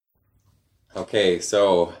Okay,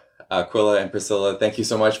 so Aquila and Priscilla, thank you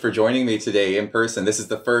so much for joining me today in person. This is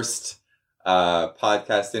the first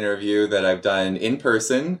podcast interview that I've done in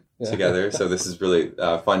person together, so this is really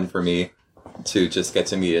fun for me to just get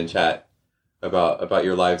to meet and chat about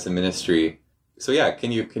your lives and ministry. So yeah,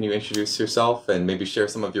 can you introduce yourself and maybe share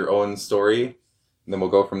some of your own story, and then we'll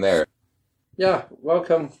go from there. Yeah,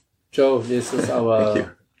 welcome, Joe. This is Thank our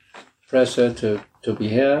you. pleasure to be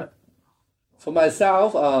here. For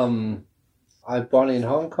myself, I'm born in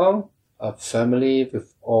Hong Kong, a family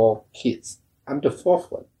with all kids. I'm the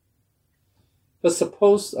fourth one. But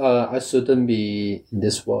suppose I shouldn't be in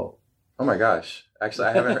this world. Oh my gosh! Actually,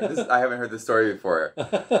 I haven't heard this. I haven't heard this story before.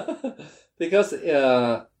 Because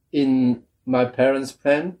in my parents'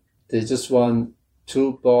 plan, they just want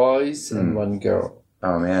 2 boys and 1 girl.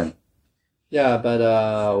 Oh man. Yeah, but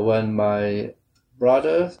when my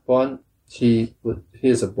brother born,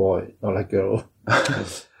 he's a boy, not a girl.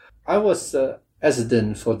 I was an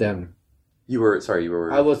accident for them. You were.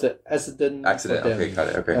 I was an accident. Accident. For them. Okay, got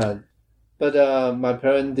it. Okay. But my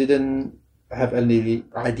parents didn't have any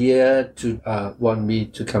idea to want me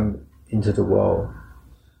to come into the world.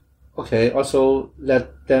 Okay, also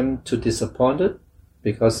let them to disappointed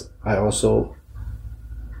because I also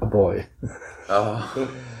a boy.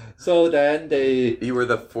 Oh. So then You were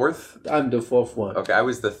the fourth? I'm the fourth one. Okay, I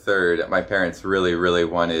was the third. My parents really, really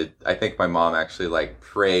wanted. I think my mom actually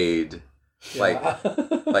prayed,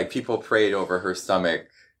 like people prayed over her stomach.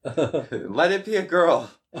 Let it be a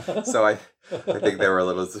girl. So I think they were a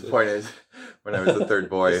little disappointed when I was the third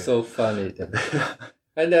boy. It's so funny.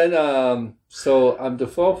 And then so I'm the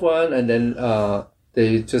fourth one, and then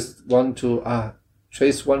they just want to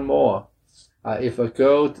trace one more. If a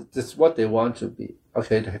girl, that's what they want to be.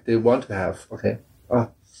 Okay, they want to have. Okay,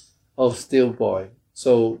 still boy.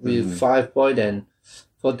 So with 5 boy, then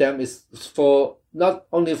for them it's for not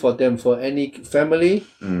only for them, for any family,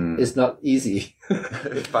 it's not easy.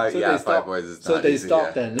 5 boys is not so they easy,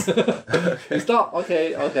 stop yeah. then. They stop.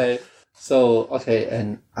 Okay. So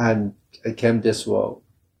and I came this world,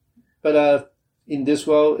 but in this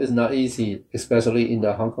world it's not easy, especially in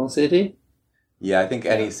the Hong Kong city. Yeah, I think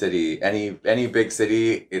any city, any big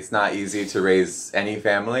city, it's not easy to raise any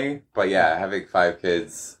family. But yeah, having 5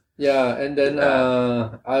 kids. Yeah, and then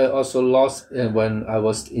I also lost when I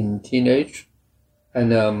was in teenage,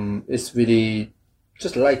 and it's really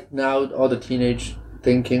just like now all the teenage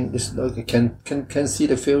thinking is can see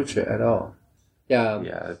the future at all. Yeah.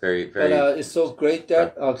 Yeah, very very. But it's so great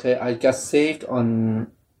that I got saved on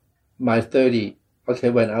my 30. Okay,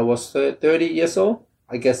 when I was 30 years old,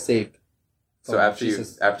 I get saved. So after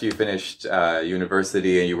you finished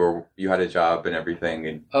university and you had a job and everything,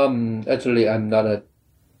 and actually I'm not a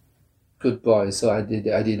good boy, so I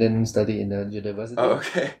didn't study in the university. oh,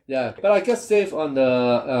 okay. Yeah, but I got saved on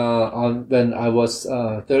when I was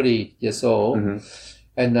 30 years old,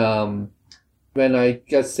 and when I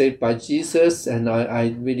got saved by Jesus, and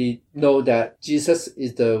I really know that Jesus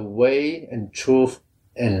is the way and truth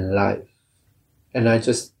and life, and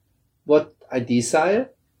what I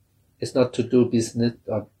desire. It's not to do business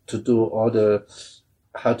or to do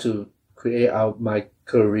how to create out my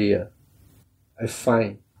career. I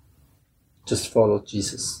find just follow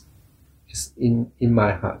Jesus. It's in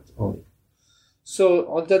my heart only. So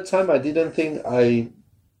on that time, I didn't think I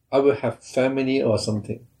will have family or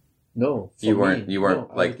something. No, you weren't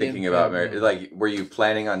thinking about marriage. Like, were you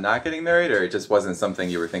planning on not getting married, or it just wasn't something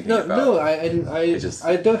you were thinking about? No,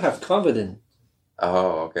 I don't have confidence.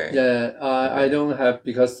 Oh, okay. Yeah, I don't have,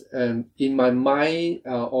 because in my mind,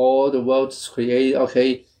 all the world's create.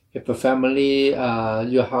 Okay, if a family,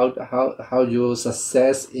 you how you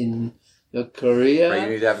success in your career. Right, you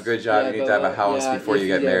need to have a good job. You need to have a house before you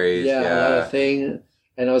get married. Yeah, another thing,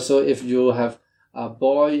 and also if you have a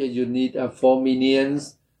boy, you need 4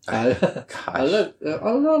 millions. Gosh. A lot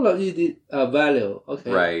of value.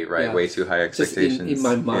 Okay. Right. Yeah. Way too high expectations. Just in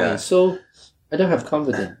my mind, yeah. So I don't have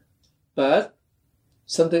confidence, but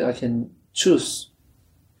something I can choose,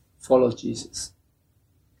 follow Jesus.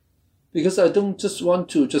 Because I don't just want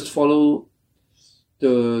to just follow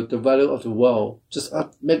the value of the world. Just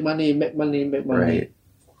make money. Right.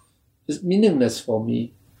 It's meaningless for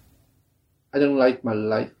me. I don't like my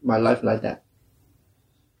life like that.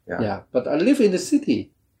 Yeah. But I live in the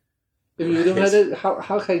city. If you don't have it,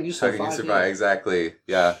 how can you survive? How can you survive? Exactly.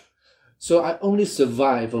 Yeah. So I only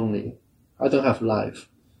survive only. I don't have life.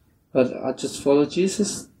 But I just follow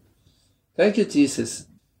Jesus. Thank you, Jesus.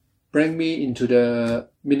 Bring me into the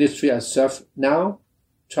ministry I serve now,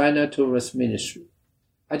 China Tourist Ministry.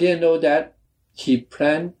 I didn't know that he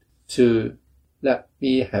planned to let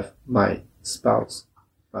me have my spouse.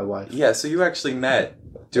 my wife. Yeah, so you actually met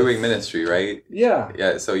doing ministry, right? Yeah.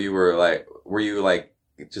 Yeah, so you were like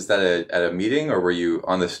just at a meeting, or were you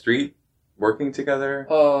on the street working together?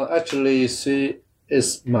 Actually, she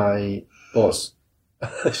is my boss.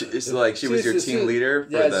 It's like she was your team leader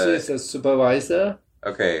for she's a supervisor.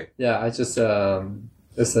 Okay. Yeah, I just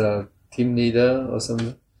as a team leader or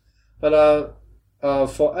something. But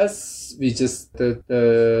for us, we just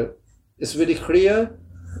the it's really clear.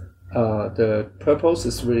 The purpose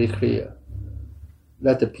is really clear.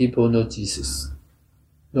 Let the people know Jesus.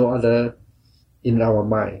 No other in our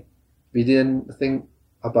mind. We didn't think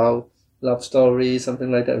about love story,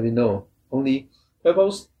 something like that. We know only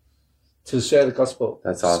purpose to share the gospel.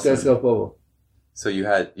 That's awesome. Share the gospel. So you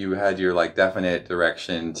had your like definite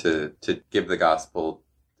direction to give the gospel,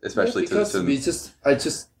 especially because to I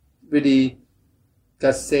just really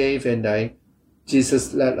got saved, and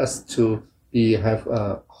Jesus led us to have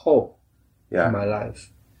hope in my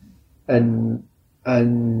life, and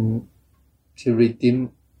to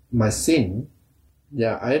redeem my sin.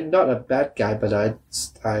 Yeah, I'm not a bad guy, but I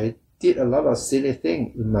did a lot of silly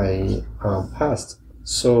things in my past.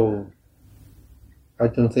 So I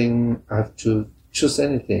don't think I have to choose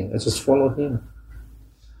anything. I just follow him.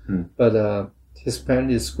 But his plan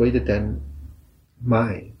is greater than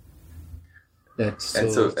mine. That's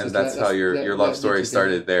how your love story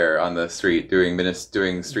started there on the street, doing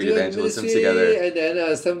street evangelism together. And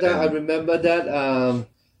then sometimes I remember that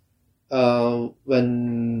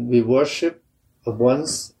when we worship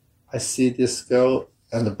once, I see this girl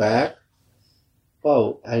on the back.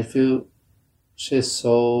 Wow, I feel she's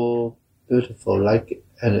so beautiful, like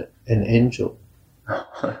an angel.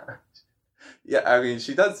 Yeah, I mean,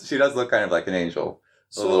 she does look kind of like an angel.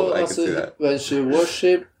 So I can see that. When she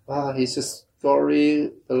worship, he's just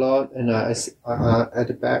glory the Lord, and I at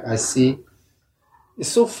the back I see it's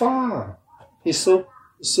so far. He's so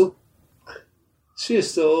she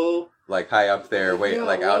is so like high up there,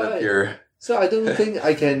 out of your. So I don't think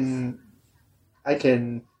I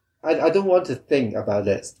don't want to think about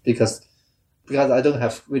it because I don't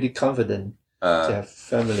have really confidence to have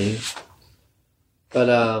family.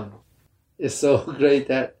 But it's so great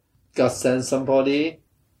that God sent somebody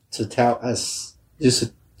to tell us you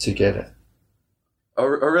should together. Oh,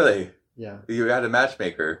 really? Yeah. You had a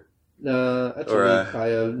matchmaker.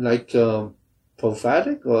 Actually, by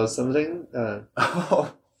prophetic or something.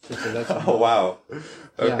 Oh wow.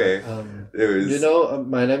 Okay. Yeah, it was.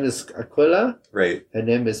 My name is Aquila. Right. Her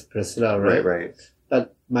name is Priscilla. Right. Right.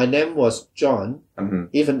 But my name was John. Mm-hmm.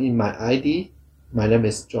 Even in my ID, my name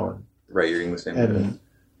is John. Right. Your English name. And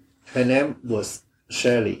her name was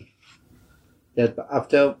Shirley. That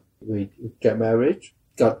after we get married,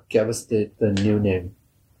 God gave us the new name,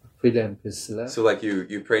 Aquila and Priscilla. So like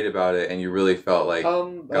you prayed about it and you really felt like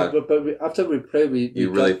God, but after we prayed, we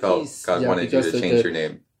really felt peace. God wanted you to change your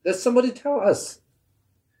name. That somebody tell us.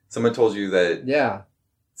 Someone told you that. Yeah.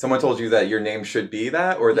 Someone told you that your name should be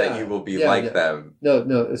that, or that you will be like them. No,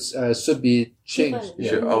 it should be changed.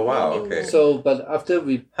 Yeah. Oh wow, okay. So, but after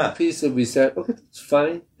we peace, we said, okay, it's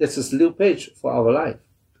fine. This is a new page for our life.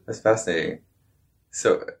 That's fascinating.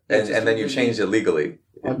 So, and then you changed it legally.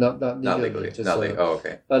 Not legally. Not legally. Oh,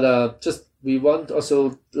 okay. But just we want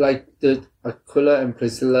also like the Aquila and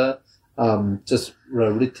Priscilla, just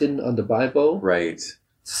were written on the Bible. Right.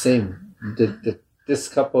 Same. This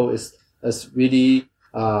couple is really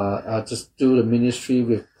just do the ministry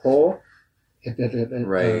with Paul.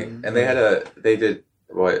 Right. And they did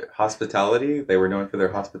what, hospitality? They were known for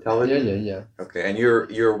their hospitality? Yeah. Okay. And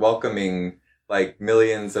you're welcoming like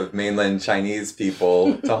millions of mainland Chinese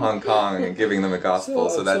people to Hong Kong and giving them a gospel.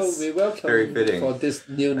 So that's we welcome very fitting for this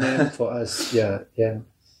new name for us. Yeah.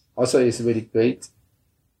 Also, it's really great.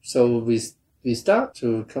 So we start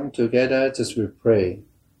to come together. Just we pray.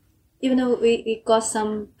 Even though we got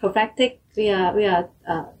some prophetic, we are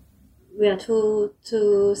two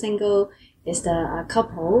single is the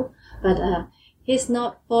couple, but he's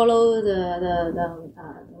not follow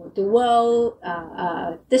the world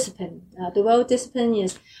discipline. The world discipline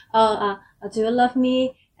is do you love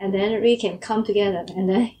me? And then we can come together. And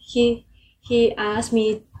then he asked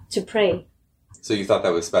me to pray. So you thought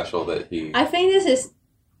that was special that he... I think this is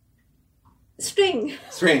strange.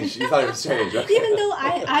 Strange. You thought it was strange. Okay. Even though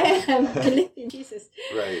I am believe in Jesus.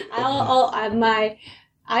 Right.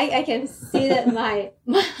 I can see that my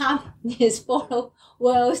heart is follow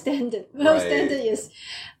world standard. World standard is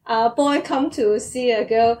a boy come to see a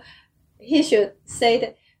girl, he should say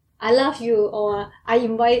that I love you or I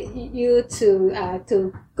invite you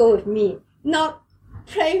to go with me. Not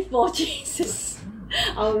pray for Jesus.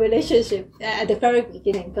 Our relationship at the very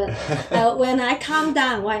beginning, but when I calm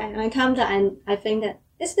down, and I think that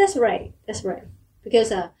That's right. That's right.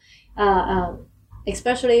 Because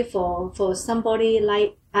especially for somebody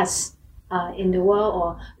like us in the world,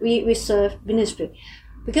 or we serve ministry,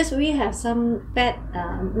 because we have some bad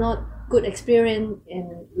not good experience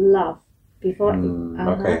in love before,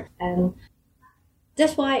 okay. and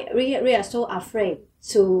that's why we are so afraid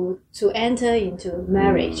to enter into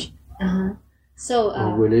marriage. So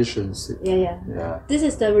relationship. Yeah. This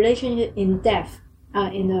is the relationship in depth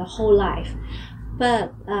in the whole life.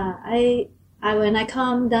 But I when I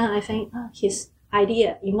calm down, I think his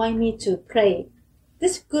idea invite me to pray.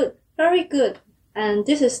 This is good, very good, and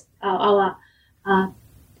this is our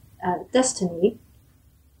destiny,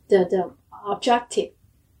 the objective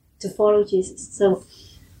to follow Jesus. So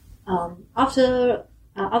after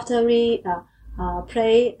we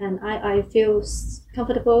pray, and I feel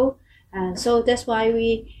comfortable, and so that's why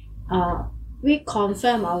we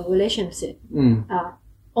confirm our relationship.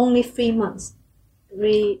 Only 3 months.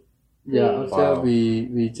 After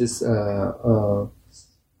we just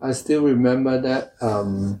I still remember that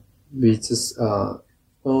we just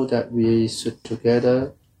know that we should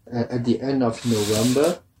together at the end of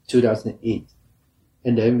November 2008,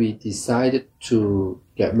 and then we decided to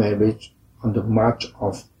get married on the March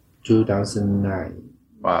of 2009.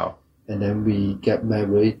 Wow! And then we get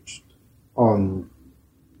married on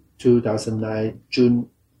 2009 June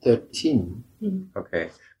 13. Okay.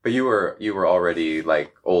 But you were already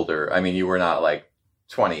like older. I mean, you were not like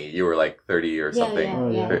 20. You were like 30 or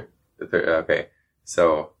something. Yeah. Okay.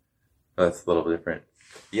 So that's a little bit different.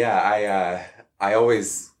 Yeah, I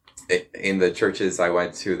always, in the churches I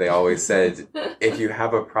went to, they always said, if you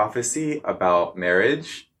have a prophecy about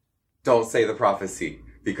marriage, don't say the prophecy,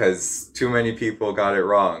 because too many people got it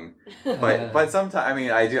wrong. But sometimes, I mean,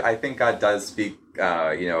 I think God does speak,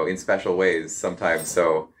 in special ways sometimes.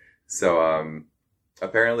 So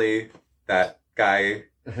apparently that guy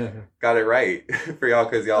got it right for y'all,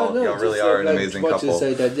 because y'all really are an amazing couple. You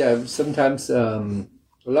say that, sometimes a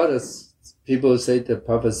lot of people say the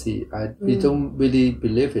prophecy. We don't really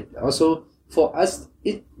believe it. Also, for us,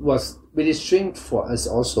 it was really strange for us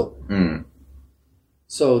also.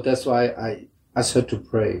 So that's why I asked her to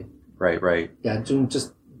pray. Right. Yeah, don't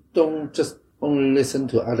just only listen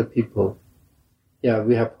to other people. Yeah,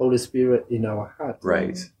 we have Holy Spirit in our heart.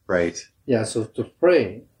 Right. Yeah, so to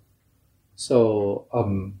pray. So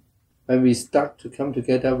when we start to come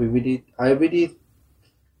together, I really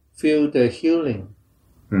feel the healing.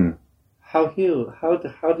 How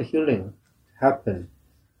the healing happened.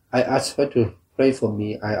 I asked her to pray for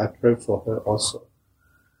me. I prayed for her also.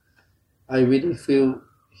 I really feel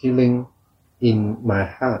healing in my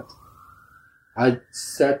heart. I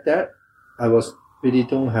said that I was really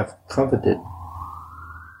don't have confidence,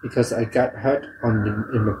 because I got hurt in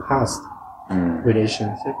the past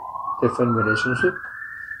relationship, different relationship.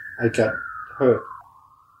 I got hurt.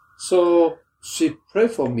 So she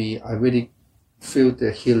prayed for me. I really feel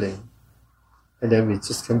the healing. And then we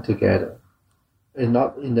just come together. And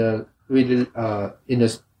not in a really, in a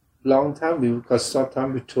long time, we got short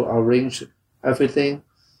time to arrange everything.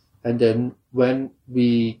 And then when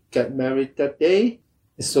we get married that day,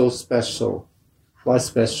 it's so special. Why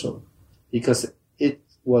special? Because it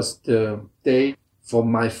was the day for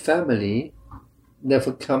my family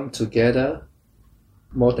never come together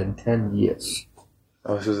more than 10 years.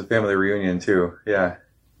 Oh, so it was a family reunion too. Yeah.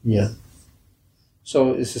 Yeah.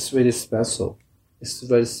 So it's just really special. It's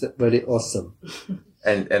very, very awesome.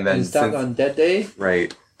 And then start on that day,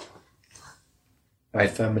 right, my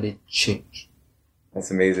family changed.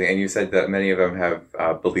 That's amazing. And you said that many of them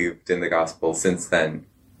have believed in the gospel since then.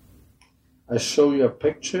 I show you a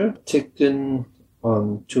picture taken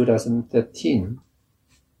on 2013.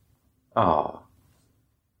 Oh,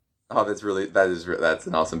 that's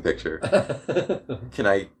an awesome picture. Can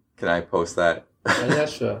I post that? Yeah,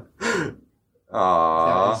 sure.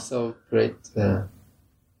 Aww. Yeah, so great. Yeah.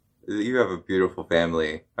 You have a beautiful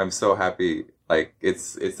family. I'm so happy. Like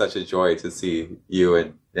it's such a joy to see you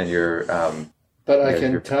and your But I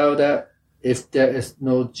can tell that if there is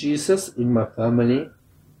no Jesus in my family,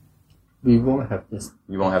 we won't have this.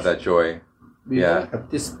 You won't have that joy. We won't have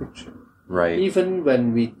this picture. Right. Even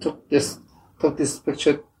when we took this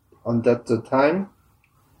picture on that time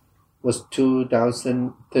was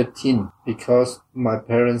 2013, because my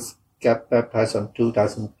parents got baptized on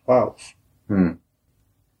 2012.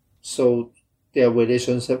 So their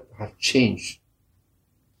relationship have changed.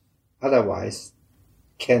 Otherwise,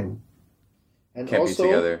 can't be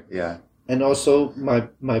together. Yeah. And also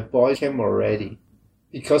my boy came already.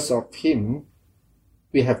 Because of him,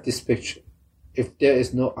 we have this picture. If there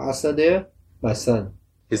is no Asa there, my son.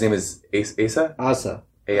 His name is Asa? Asa.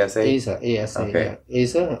 ASA? ASA, Okay. yeah.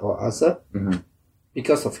 ASA or ASA. Mm-hmm.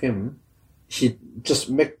 Because of him, he just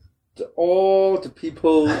make all the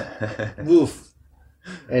people move.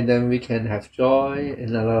 And then we can have joy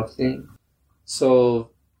and a lot of things.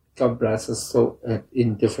 So God bless us so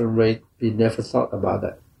in different ways. We never thought about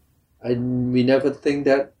that. And we never think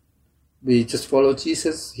that we just follow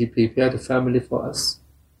Jesus. He prepared a family for us.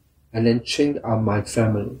 And then changed my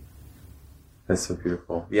family. That's so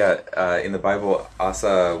beautiful. Yeah, in the Bible,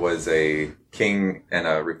 Asa was a king and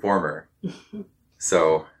a reformer.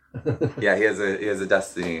 So, yeah, he has a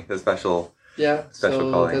destiny, a special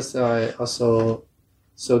calling. That's why also.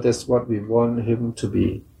 So that's what we want him to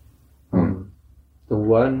be. The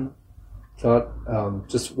one God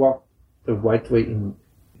just walk the right way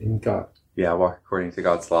in God. Yeah, walk according to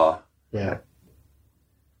God's law. Yeah.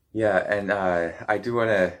 Yeah, and I do want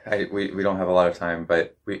to. We don't have a lot of time,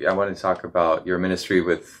 but I want to talk about your ministry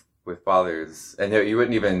with fathers. And you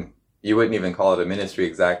wouldn't even call it a ministry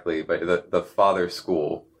exactly, but the father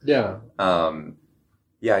school. Yeah.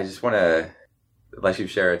 Yeah, I just want to let you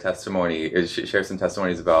share share some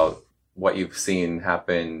testimonies about what you've seen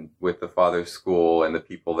happen with the father school and the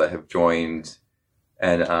people that have joined.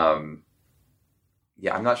 And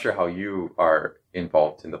yeah, I'm not sure how you are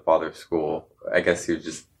involved in the father school. I guess you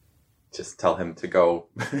just tell him to go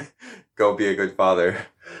be a good father.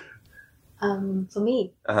 For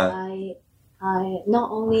me, I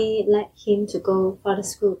not only let him to go father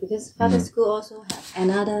school, because father school also have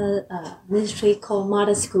another ministry called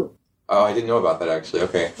mother school. Oh, I didn't know about that actually.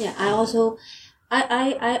 Okay. Yeah, I also,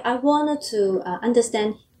 I wanted to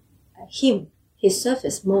understand his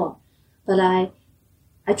service more, but I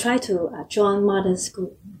try to join mother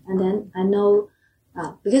school, and then I know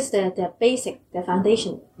because their basic, their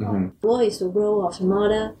foundation. What is the role of the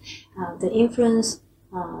mother, the influence,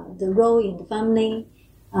 the role in the family,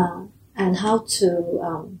 and how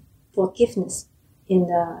to forgiveness in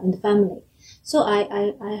the family. So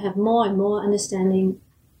I have more and more understanding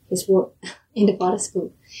his work in the father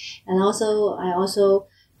school, and also I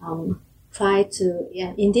try to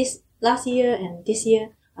in this last year and this year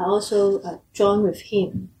I also joined with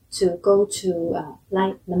him to go to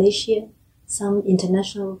like Malaysia, some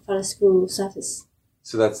international father school service.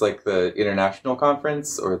 So that's like the international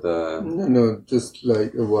conference or the... No, just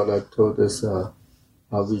like what I told us,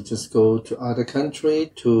 we just go to other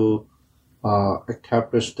country to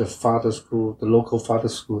establish the father school, the local father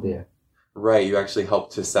school there. Right, you actually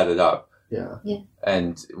helped to set it up. Yeah.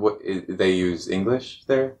 And they use English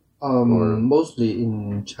there? Mostly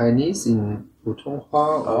in Chinese, in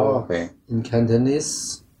Putonghua, or in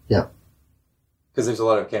Cantonese. Yeah. Because there's a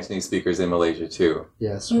lot of Cantonese speakers in Malaysia too.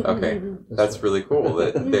 Yes. Okay, that's right. Really cool.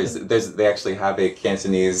 That they actually have a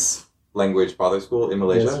Cantonese language father school in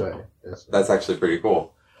Malaysia. That's right. That's actually pretty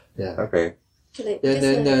cool. Yeah. Okay.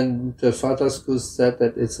 And then the father school said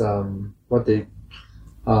that it's what they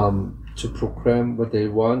to program what they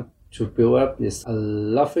want to build up is a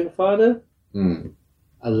loving father,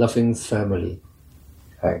 a loving family.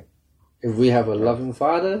 Okay. If we have a loving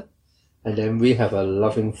father, and then we have a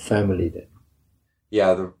loving family then.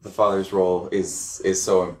 Yeah, the father's role is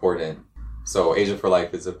so important. So Asia for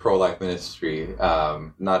Life is a pro-life ministry.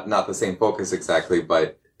 Not the same focus exactly,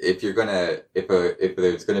 but if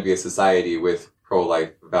there's gonna be a society with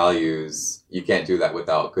pro-life values, you can't do that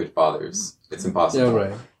without good fathers. It's impossible. Yeah,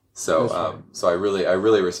 right. So right. So I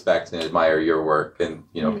really respect and admire your work and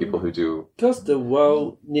people who do. Because the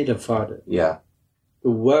world need a father. Yeah.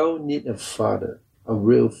 The world need a father, a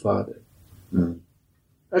real father.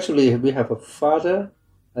 Actually, we have a father,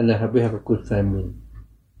 and we have a good family.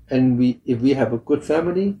 And if we have a good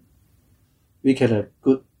family, we can have a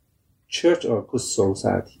good church or a good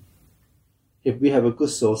society. If we have a good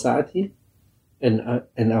society, and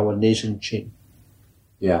our nation change.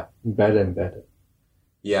 Yeah. Better and better.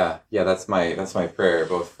 Yeah, that's my prayer,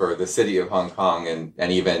 both for the city of Hong Kong and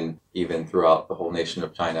even throughout the whole nation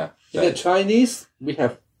of China. In the Chinese, we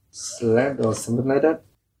have slang or something like that.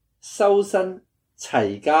 修身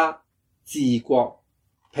齊家治國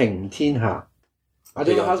平天下. I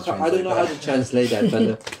don't know how to translate that,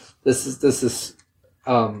 but this is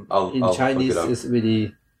in Chinese is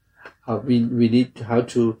really we need how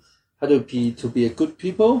to be a good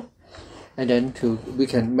people, and then we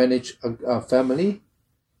can manage a family,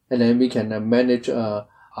 and then we can manage a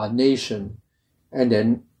nation, and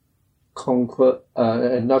then conquer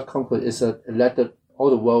and not conquer is let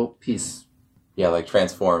all the world peace. Yeah, like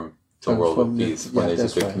transform the world with peace when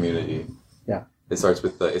there's a good community. Yeah. It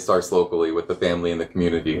starts locally with the family and the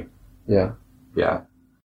community. Yeah. Yeah.